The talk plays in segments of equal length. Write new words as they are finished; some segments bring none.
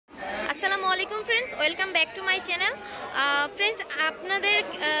আসসালামাইকুম friends, welcome back to my channel. Friends, আপনাদের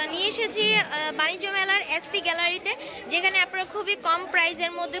নিয়ে এসেছি বাণিজ্য মেলার এসপি গ্যালারিতে, যেখানে আপনারা খুবই কম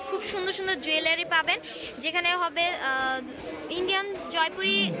প্রাইসের মধ্যে খুব সুন্দর সুন্দর জুয়েলারি পাবেন। যেখানে হবে ইন্ডিয়ান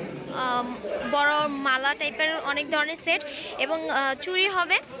জয়পুরি বড় মালা টাইপের অনেক ধরনের সেট এবং চুড়ি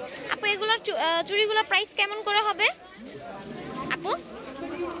হবে। আপু, এগুলোর চুড়িগুলোর প্রাইস কেমন করে হবে? আপু,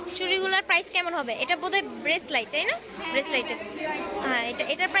 চুড়িগুলোর প্রাইস কেমন হবে? এটা বোধহয় ব্রেসলাইট, তাই না? ব্রেসলাইটের, হ্যাঁ।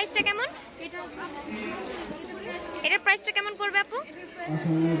 এটার প্রাইসটা কেমন? এটার প্রাইসটা কেমন পড়বে আপু?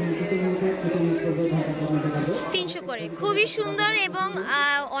 300 করে। খুবই সুন্দর এবং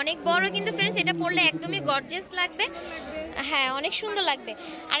অনেক বড় কিন্তু ফ্রেন্ডস, এটা পরলে একদমই গর্জিয়াস লাগবে। হ্যাঁ, অনেক সুন্দর লাগবে।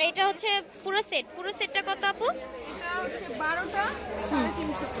 আর এটা হচ্ছে পুরো সেটটা কত আপু?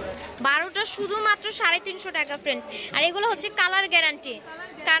 12টা শুধুমাত্র 350 টাকা ফ্রেন্ডস। আর এগুলো হচ্ছে কালার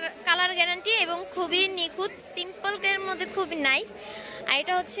গ্যারান্টি এবং খুবই নিখুঁত, সিম্পলের মধ্যে খুবই নাইস। আর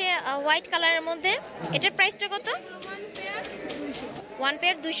এটা হচ্ছে হোয়াইট কালারের মধ্যে। এটার প্রাইসটা কত? 1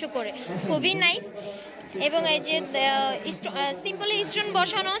 পেয়ার 200 করে। খুবই নাইস। এবং এই যে সিম্পলি স্টোন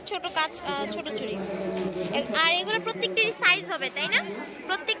বসানো ছোট চুড়ি। আর এগুলো প্রত্যেকটির সাইজ হবে, তাই না?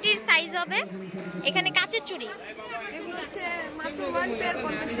 প্রত্যেকটির সাইজ হবে। এখানে কাচের চুড়ি, মাত্র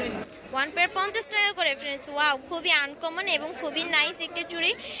 1 পেয়ার 50 টাকা করে ফ্রেন্ডস। ওয়াও, খুবই আনকমন এবং খুবই নাইস একটি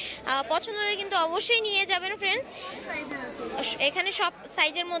চুড়ি। পছন্দ হলে কিন্তু অবশ্যই নিয়ে যাবেন ফ্রেন্ডস। এখানে সব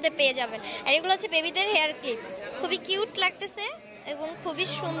সাইজের মধ্যে পেয়ে যাবেন। আর এগুলো হচ্ছে বেবিদের হেয়ার ক্লিপ, খুবই কিউট লাগতেছে এবং খুবই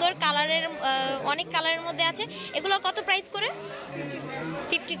সুন্দর কালারের, অনেক কালারের মধ্যে আছে। এগুলো কত প্রাইস করে?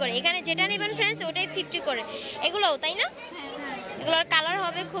 50 করে। এখানে যেটা নেবেন ফ্রেন্ডস ওটাই 50 করে। এগুলোও তাই না? এগুলোর কালার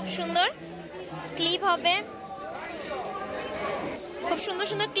হবে খুব সুন্দর, ক্লিপ হবে, খুব সুন্দর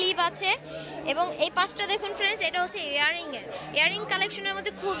সুন্দর ক্লিপ আছে। এবং এই পাশটা দেখুন ফ্রেন্ডস, এটা হচ্ছে ইয়ারিং কালেকশনের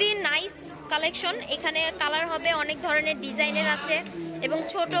মধ্যে খুবই নাইস কালেকশন। এখানে কালার হবে, অনেক ধরনের ডিজাইনের আছে এবং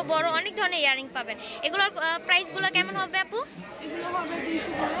ছোট বড় অনেক ধরনের ইয়ারিং পাবেন। এগুলোর প্রাইসগুলো কেমন হবে আপু? এগুলো হবে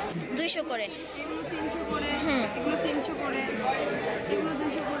 200 করে। 200 করে। এগুলো 300 করে। এগুলো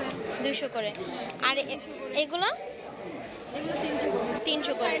 200 করে। আর এগুলো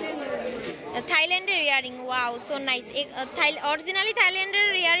 300 করে। থাইল্যান্ডের earring, wow, so nice. Originally থাইল্যান্ডের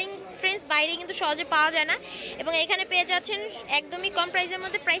ইয়ারিং ফ্রেন্ডস বাইরে কিন্তু সহজে পাওয়া যায় না এবং এখানে পেয়ে যাচ্ছেন একদমই কম প্রাইসের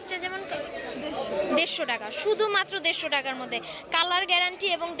মধ্যে। প্রাইসটা যেমন 150 টাকা, শুধুমাত্র 150 টাকার মধ্যে। কালার গ্যারান্টি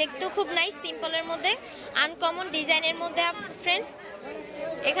এবং দেখতেও খুব নাইস, সিম্পলের মধ্যে, আনকমন ডিজাইনের মধ্যে ফ্রেন্ডস।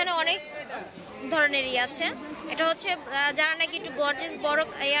 এখানে অনেক ধরনেরই আছে। এটা হচ্ছে যারা নাকি একটু গর্জিয়াস বড়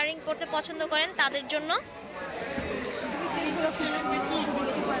ইয়ারিং পরতে পছন্দ করেন তাদের জন্য।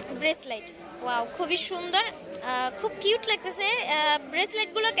 ব্রেসলাইট, ওয়াও, খুবই সুন্দর, খুব কিউট লাগতেছে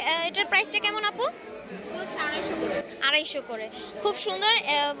ব্রেসলেটগুলো। এটার প্রাইসটা কেমন আপু? 250 করে। খুব সুন্দর,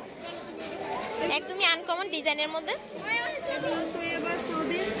 একদমই আনকমন ডিজাইনের মধ্যে।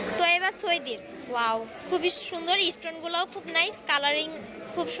 তো এবার সৌদির, ওয়াও, খুবই সুন্দর। স্টোনগুলোও খুব নাইস, কালারিং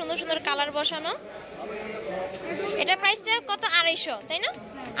খুব সুন্দর সুন্দর কালার বসানো। এটার প্রাইসটা কত? 250, তাই না?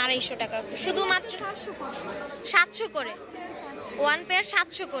 250 টাকা, শুধুমাত্র 700 করে। 1 পেয়ার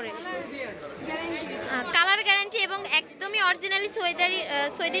 700 করে। কালার গ্যারান্টি এবং একদমই অরিজিনালি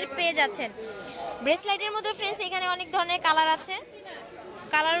সৌদির পেয়ে যাচ্ছেন। ব্রেসলাইটের মধ্যে ফ্রেন্ডস এখানে অনেক ধরনের কালার আছে,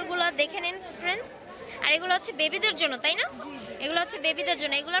 কালারগুলো দেখে নিন ফ্রেন্ডস। আর এগুলো হচ্ছে বেবিদের জন্য, তাই না? এগুলো হচ্ছে বেবিদের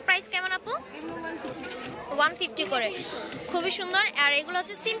জন্য। এগুলোর প্রাইস কেমন আপু? 150 করে। খুবই সুন্দর। আর এগুলো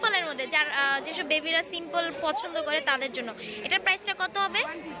হচ্ছে সিম্পলের মধ্যে, যেসব বেবিরা সিম্পল পছন্দ করে তাদের জন্য। এটার প্রাইসটা কত হবে?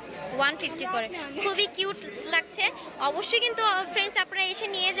 150 করে। খুবই কিউট লাগছে। অবশ্যই কিন্তু ফ্রেন্ডস আপনারা এসে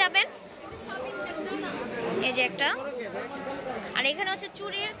নিয়ে যাবেন। এই যে একটা। আর এখানে হচ্ছে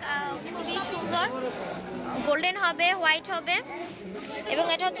চুড়ির, খুবই সুন্দর, গোল্ডেন হবে, হোয়াইট হবে এবং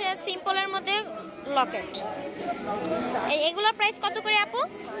এটা হচ্ছে সিম্পলের মধ্যে লকেট। এগুলোর প্রাইস কত করে আপু?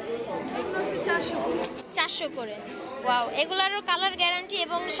 400 করে। ওয়াও, এগুলোরও কালার গ্যারান্টি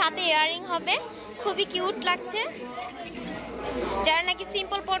এবং সাথে ইয়ারিং হবে, খুবই কিউট লাগছে যারা নাকি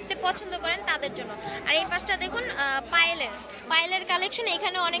সিম্পল পরতে পছন্দ করেন তাদের জন্য। আর এই পাশটা দেখুন, পায়েলের কালেকশন।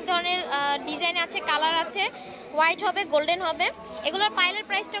 এখানে অনেক ধরনের ডিজাইন আছে, কালার আছে, হোয়াইট হবে, গোল্ডেন হবে। এগুলোর পায়েলের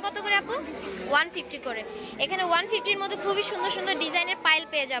প্রাইসটা কত করে আপু? 150 করে। এখানে 150-র মধ্যে খুবই সুন্দর সুন্দর ডিজাইনের পায়েল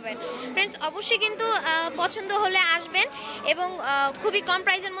পেয়ে যাবেন ফ্রেন্ডস। অবশ্যই কিন্তু পছন্দ হলে আসবেন এবং খুবই কম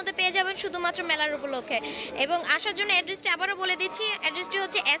প্রাইসের মধ্যে পেয়ে যাবেন শুধুমাত্র মেলার উপলক্ষে। এবং আসার জন্য অ্যাড্রেসটি আবারও বলে দিচ্ছি। অ্যাড্রেসটি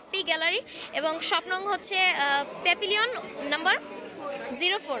হচ্ছে এসপি গ্যালারি এবং শপ নং হচ্ছে প্যাভিলিয়ন নাম্বার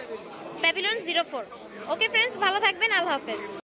 04। ওকে ফ্রেন্ডস, ভালো থাকবেন। আল্লাহ হাফেজ।